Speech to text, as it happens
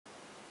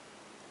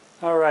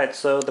Alright,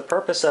 so the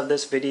purpose of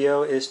this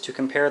video is to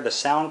compare the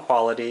sound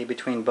quality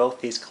between both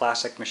these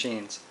classic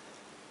machines.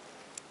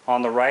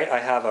 On the right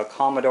I have a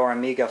Commodore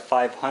Amiga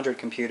 500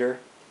 computer.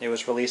 It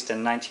was released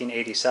in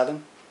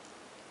 1987.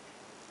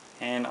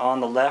 And on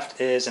the left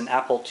is an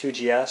Apple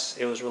IIGS.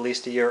 It was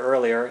released a year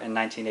earlier in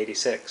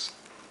 1986.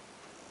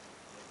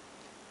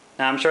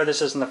 Now I'm sure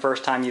this isn't the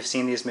first time you've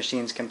seen these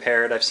machines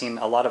compared. I've seen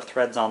a lot of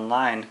threads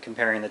online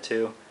comparing the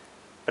two,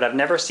 but I've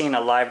never seen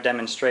a live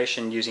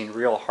demonstration using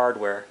real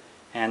hardware,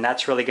 and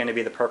that's really going to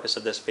be the purpose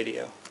of this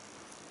video.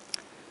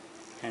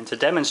 And to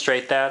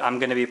demonstrate that, I'm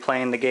going to be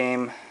playing the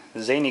game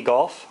Zany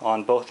Golf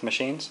on both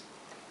machines.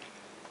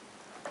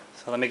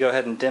 So let me go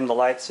ahead and dim the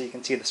lights so you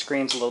can see the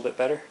screens a little bit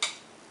better.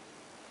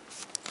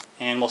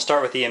 And we'll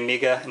start with the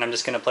Amiga, and I'm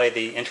just going to play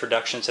the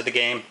introduction to the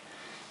game,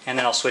 and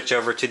then I'll switch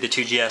over to the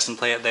 2GS and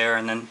play it there,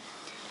 and then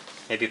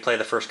maybe play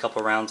the first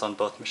couple rounds on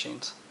both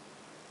machines.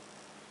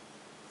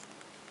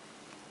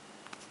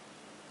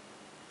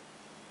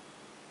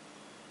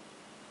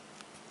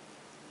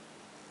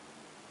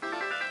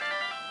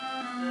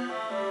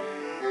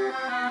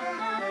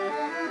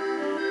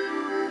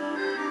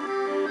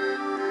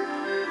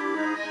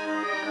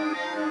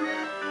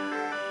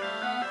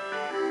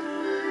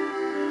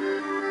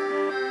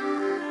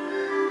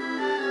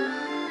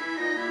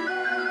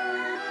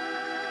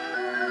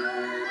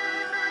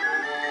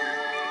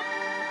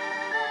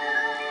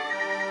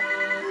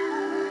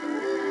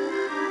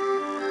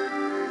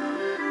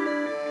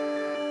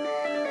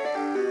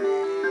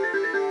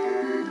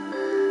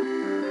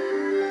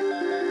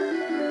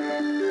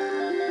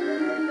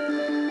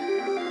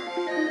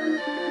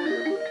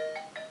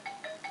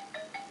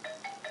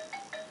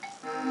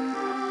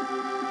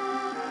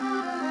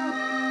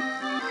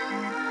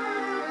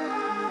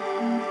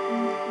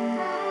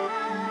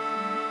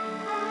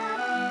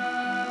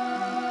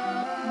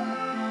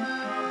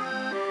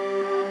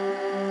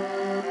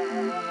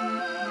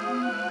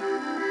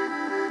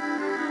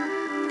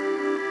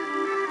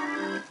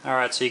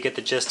 Alright, so you get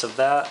the gist of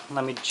that.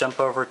 Let me jump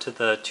over to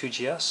the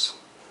 2GS.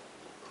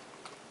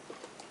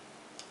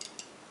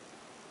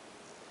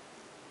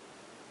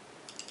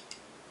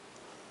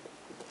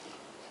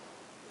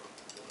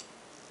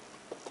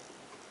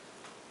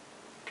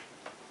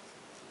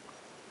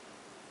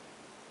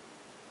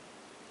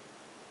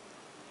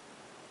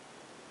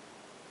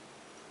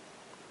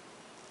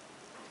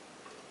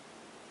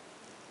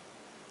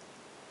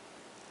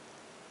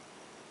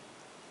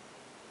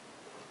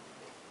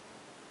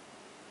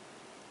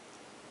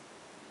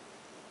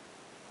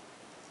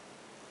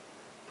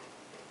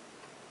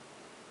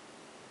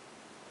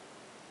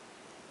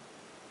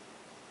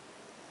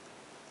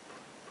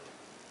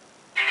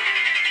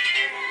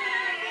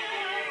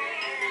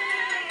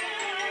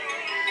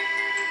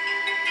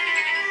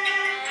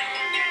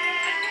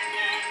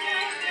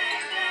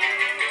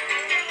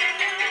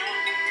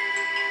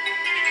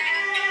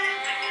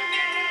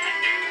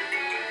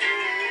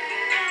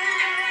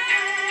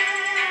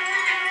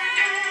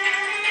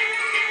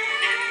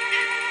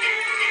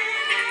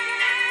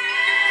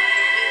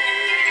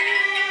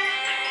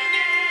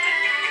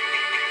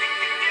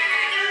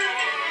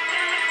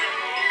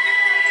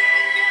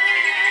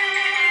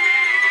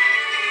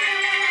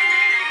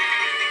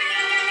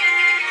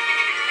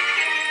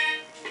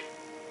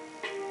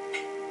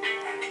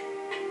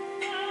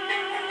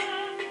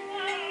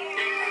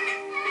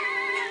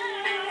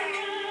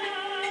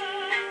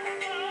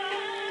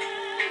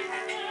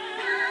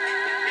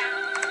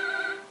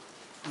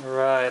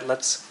 Alright,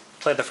 let's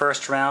play the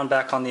first round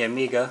back on the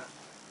Amiga.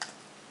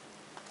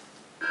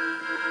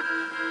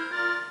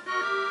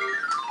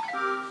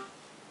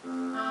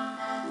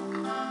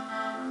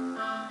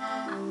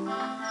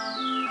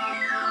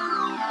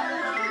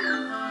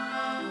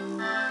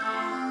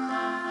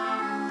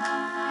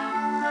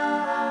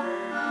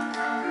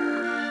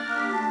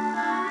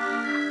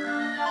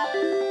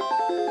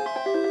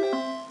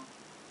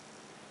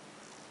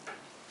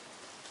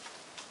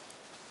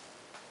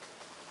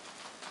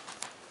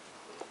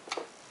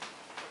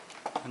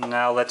 And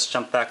now let's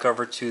jump back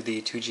over to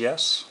the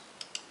 2GS.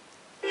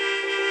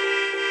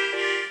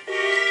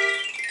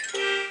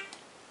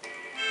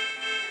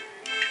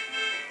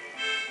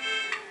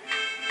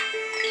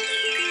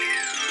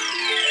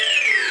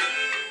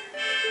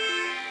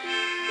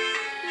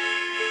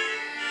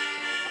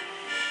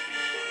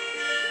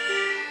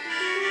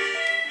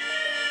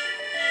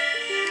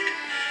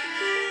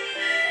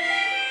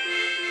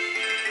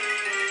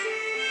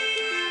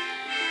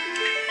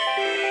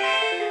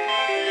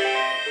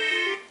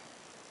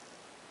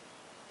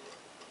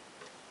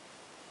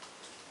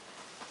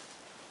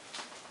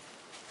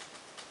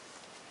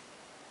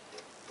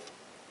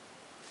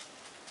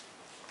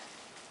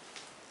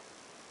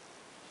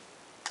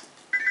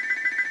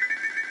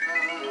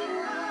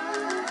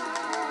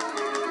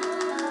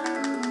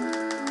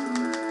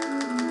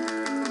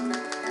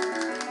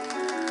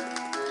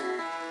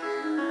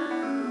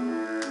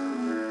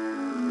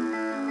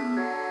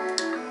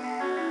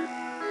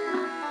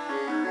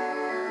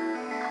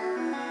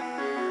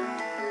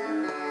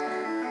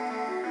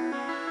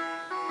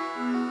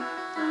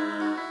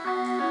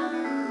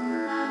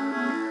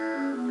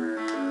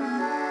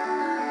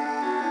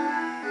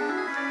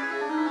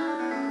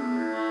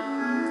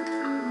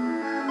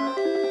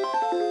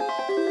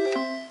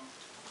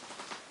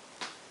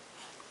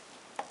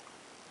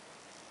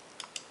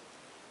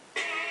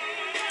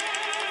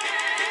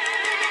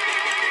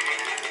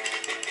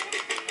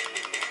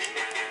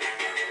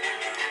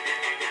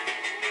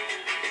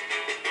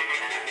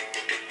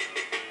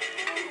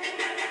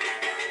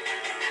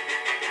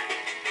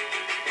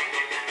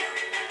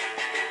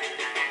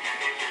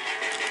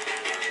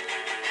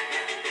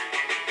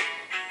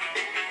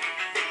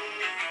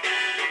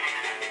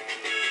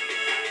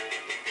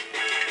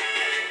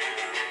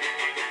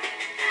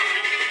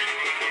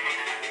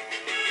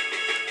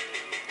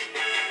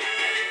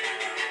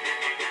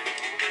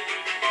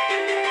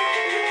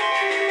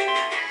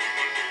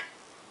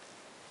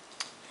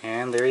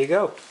 you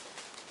go.